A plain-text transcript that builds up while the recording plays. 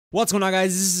What's going on,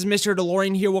 guys? This is Mr.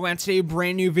 DeLorean here. Welcome to a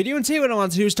brand new video, and today what I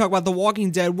want to do is talk about The Walking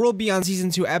Dead World Beyond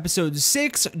Season 2, Episode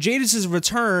 6, Jadis'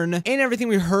 return, and everything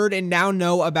we heard and now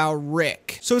know about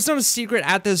Rick. So it's not a secret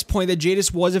at this point that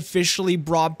Jadis was officially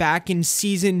brought back in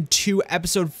Season 2,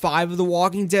 Episode 5 of The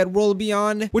Walking Dead World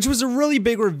Beyond, which was a really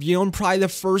big reveal and probably the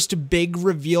first big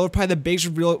reveal, probably the biggest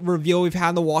reveal we've had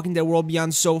in The Walking Dead World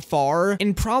Beyond so far,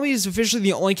 and probably is officially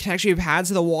the only connection we've had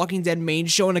to The Walking Dead main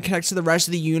show and it connects to the rest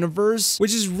of the universe,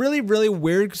 which is really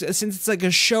weird since it's like a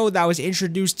show that was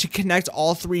introduced to connect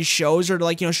all three shows, or to,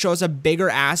 like, show us a bigger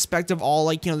aspect of all,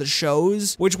 like, the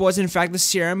shows, which was in fact the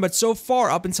CRM. But so far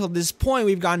up until this point,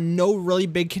 we've got no really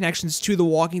big connections to the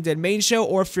Walking Dead main show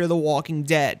or Fear the Walking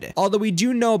Dead. Although we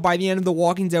do know by the end of the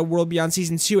Walking Dead World Beyond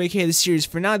Season 2, aka the series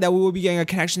finale, that we will be getting a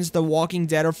connection to the Walking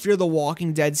Dead or Fear the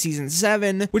Walking Dead Season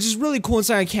 7, which is really cool and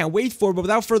something I can't wait for. But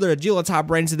without further ado, let's hop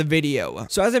right into the video.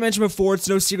 So as I mentioned before, it's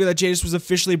no secret that Jadis was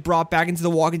officially brought back into the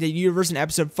Walking Dead universe in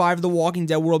episode 5 of The Walking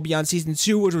Dead World Beyond Season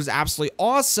 2, which was absolutely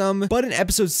awesome. But in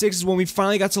episode 6 is when we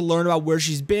finally got to learn about where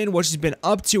she's been, what she's been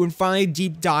up to, and finally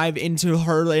deep dive into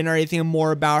her and everything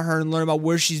more about her and learn about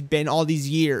where she's been all these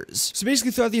years. So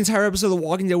basically throughout the entire episode of The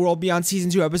Walking Dead World Beyond Season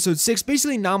 2, episode 6,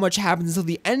 basically not much happens until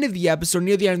the end of the episode.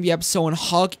 Near the end of the episode, when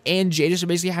Huck and Jadis are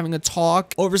basically having a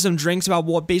talk over some drinks about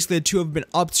what basically the two have been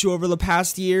up to over the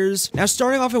past years. Now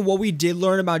starting off in what we did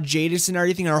learn about Jadis and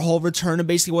everything, and our whole return and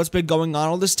basically what's been going on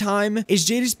all this time, is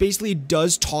Jadis basically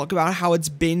does talk about how it's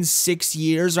been 6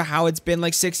 years, or how it's been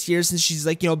like 6 years since she's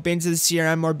like, been to the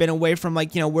CRM or been away from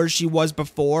like, where she was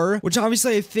before, which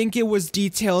obviously I think it was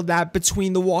detailed that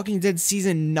between The Walking Dead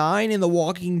Season 9 and The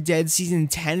Walking Dead Season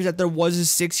 10 that there was a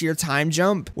 6-year time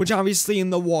jump, which obviously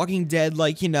in The Walking Dead,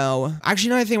 like, actually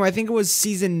no, I think it was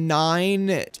Season 9,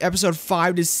 Episode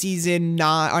 5 to Season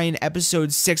 9,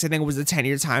 Episode 6, I think it was the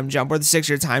 10-year time jump, or the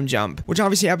 6-year time jump, which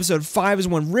obviously Episode 5 is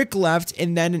when Rick left,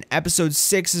 and then in Episode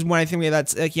 6 is when I think we have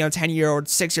that's like, 10-year or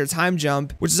 6-year time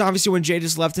jump, which is obviously when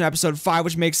Jadis left in Episode 5,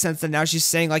 which makes sense that now she's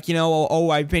saying like, oh,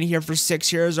 I've been here for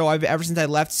 6 years, or I've ever since I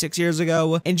left 6 years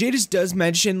ago. And Jadis does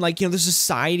mention like, the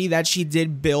society that she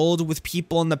did build with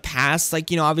people in the past, like,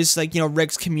 obviously like,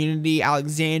 Rick's community,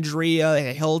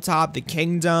 Alexandria, Hilltop, the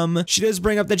Kingdom. She does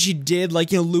bring up that she did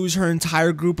like, lose her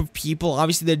entire group of people,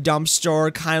 obviously the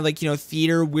dumpster, kind of like,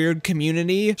 theater, weird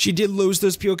community. She did lose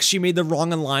those people because she made the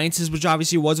wrong alliances, which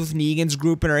obviously was with Negan's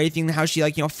group and everything, how she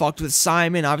like, fucked with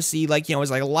Simon, obviously like,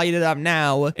 was like lighted up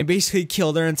now and basically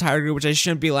killed her entire group, which I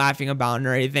shouldn't be laughing about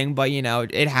or anything, but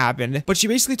it happened. But she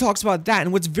basically talks about that,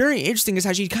 and what's very interesting is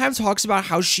how she kind of talks about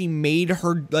how she made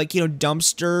her like,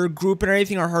 dumpster group and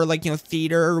everything, or her like,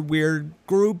 theater weird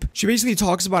group. She basically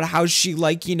talks about how she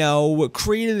like,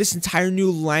 created this entire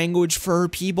new language for her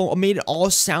people, made it all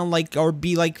sound like or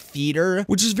be like theater,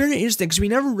 which is very interesting because we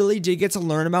never really did get to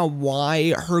learn about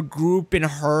why her group and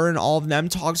her and all of them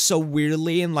talked so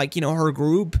weirdly, and like, her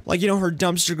group, like, her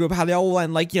dumpster group, how they all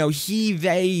went like, he,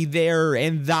 they, their,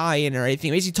 and thy, and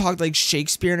everything. Basically talked like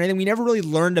Shakespeare and everything. We never really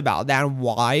learned about that and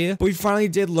why, but we finally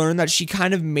did learn that she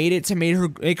kind of made it to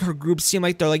make her group seem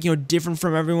like they're like, different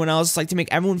from everyone else, like to make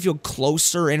everyone feel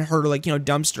closer in her like,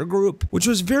 dumpster group, which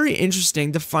was very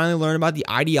interesting to finally learn about the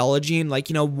ideology and like,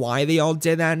 why they all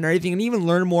did that and everything, and even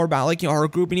learn more about like, her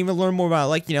group, and even learn more about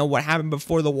like, what happened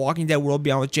before The Walking Dead World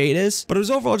Beyond with Jadis. But it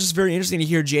was overall just very interesting to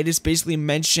hear Jadis basically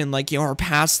mention like, her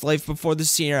past life before the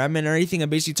CRM and everything,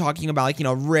 and basically talking about like,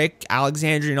 Rick,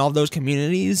 Alexandria, and all those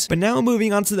communities. But now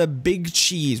moving on to the big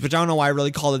cheese, which I don't know why I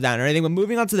really called it that or anything, but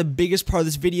moving on to the biggest part of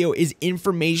this video is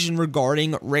information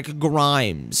regarding Rick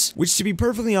Grimes, which to be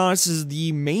perfectly honest is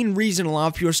the main reason a lot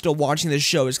of people are still watching this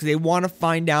show, is because they want to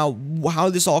find out how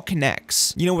this all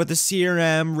connects, with the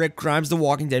CRM, Rick Grimes, The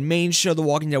Walking Dead main show, The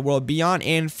Walking Dead World Beyond,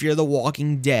 and Fear the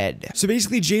Walking Dead. So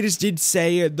basically Jadis did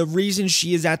say the reason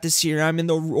she is at the CRM,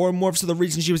 and or more so the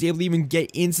reason she was able to even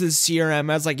get into the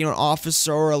CRM as like, an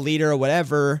officer or a leader or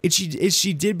whatever,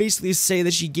 she did basically say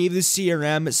that she gave the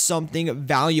CRM something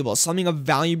valuable, something of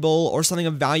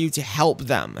value to help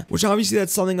them, which obviously that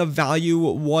something of value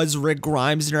was Rick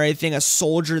Grimes and everything, a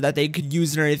soldier that they could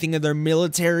use and everything in their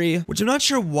military, which I'm not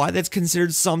sure why that's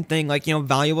considered something like,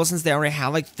 valuable, since they already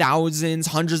have like thousands,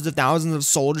 hundreds of thousands of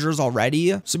soldiers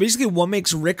already. So basically what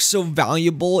makes Rick so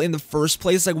valuable in the first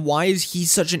place, like why is he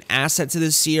such an asset to the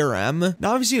CRM?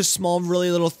 Now obviously a small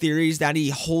really little theories that he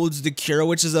holds the cure,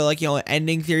 which is a like,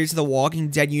 ending theory to the Walking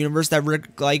Dead universe that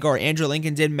Rick like or Andrew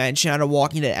Lincoln did mention at a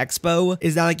Walking Dead Expo,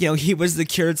 is that like, he was the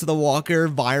cure to the Walker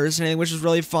virus and everything, which is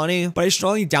really funny. But I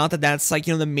strongly doubt that that's like,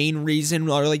 the main reason,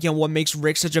 or like, what makes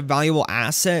Rick such a valuable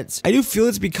asset. I do feel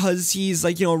it's because he's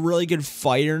like, a really good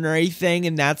fighter and everything,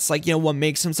 and that's like, what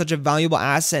makes him such a valuable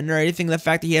asset and everything. The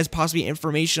fact that he has possibly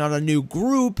information on a new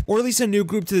group or at least a new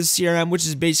group to the CRM, which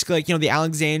is basically like, you know, the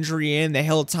Alexandrian, the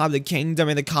Hilltop, the Kingdom,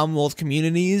 and the Commonwealth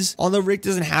communities. Although Rick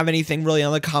doesn't have anything really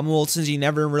on the Commonwealth since he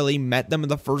never really met them in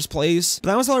the first place. But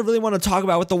that was all I really want to talk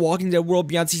about with the Walking Dead World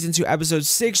Beyond Season 2, Episode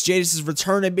 6, Jadis'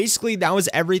 return. And basically that was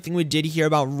everything we did here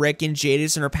about Rick and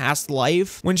Jadis in her past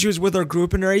life when she was with her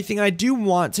group and everything. I do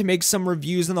want to make some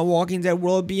reviews on the Walking Dead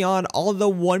World Beyond, although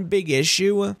one big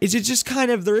issue is it just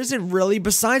kind of, there isn't really,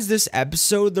 besides this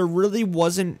episode, there really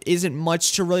isn't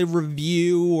much to really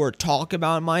review or talk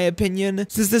about in my opinion,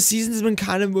 since the season's been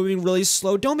kind of moving really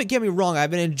slow. Don't get me wrong,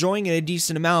 I've been enjoying it a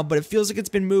decent amount, but it feels like it's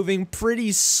been moving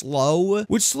pretty slow,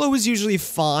 which slow is usually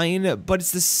fine, but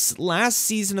it's the last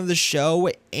season of the show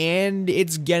and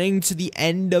it's getting to the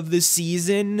end of the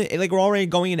season. Like, we're already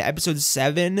going into episode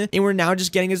 7 and we're now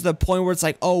just getting to the point where it's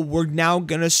like, oh, we're now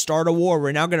gonna start a war,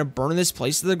 we're now gonna burn this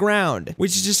place to the ground,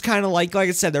 which is just kind of like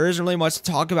I said, there isn't really much to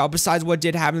talk about besides what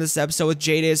did happen in this episode with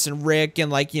Jadis and Rick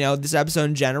and, like, you know, this episode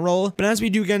in general. But as we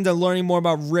do get into learning more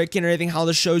about Rick and everything, how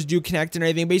the shows do connect and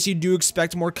everything, basically do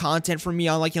expect more content from me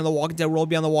on, like, you know, the Walking Dead World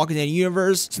Beyond the Walking Dead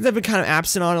universe, since I've been kind of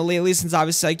absent on it lately, since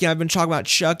obviously, like, you know, I've been talking about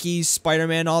Chucky,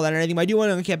 Spider-Man, all that and everything. But I do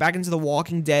want to get back into the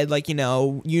Walking Dead, like, you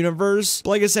know, universe.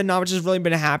 But like I said, not much has really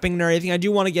been happening and everything. I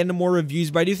do want to get into more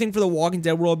reviews, but I do think for the Walking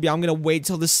Dead World Beyond, I'm gonna wait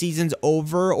till the season's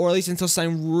over, or at least until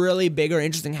something really big or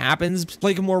interesting happens,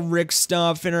 like more Rick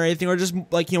stuff and everything, or just,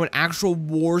 like, you know, an actual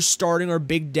war starting or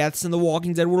big deaths in the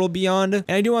Walking Dead World Beyond.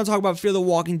 And I do want to talk about Fear the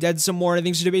Walking Dead some more. I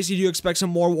think so. Basically, do expect some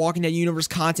more Walking Dead universe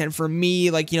content from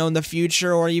me, like, you know, in the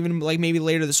future, or even like maybe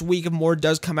later this week if more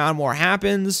does come out, more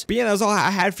happens. But yeah, that was all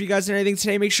I had for you guys and everything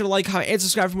today. Make sure to like, comment, and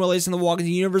subscribe for more latest in the Walking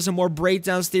Dead universe and more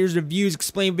breakdowns, theories, reviews,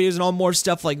 explain videos, and all more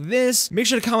stuff like this. Make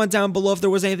sure to comment down below if there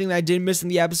was anything that I did miss in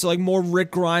the episode, like more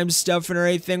Rick Grimes stuff and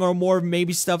everything, or more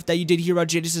maybe stuff that you did hear about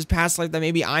Jadis' past life that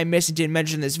maybe I missed and didn't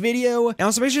mention in this video. And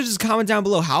also make sure to just comment down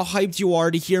below how hyped you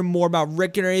are to hear more about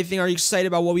Rick and everything. Are you excited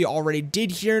about what we already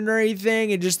did here and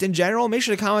everything, and just in general? Make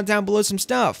sure to comment down below some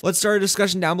stuff. Let's start a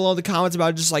discussion down below in the comments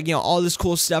about just, like, you know, all this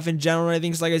cool stuff in general and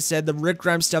everything. So like I said, the Rick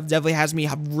Grimes stuff definitely has me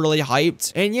really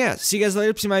hyped. And yeah, see you guys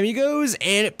later, my amigos,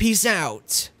 and peace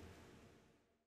out.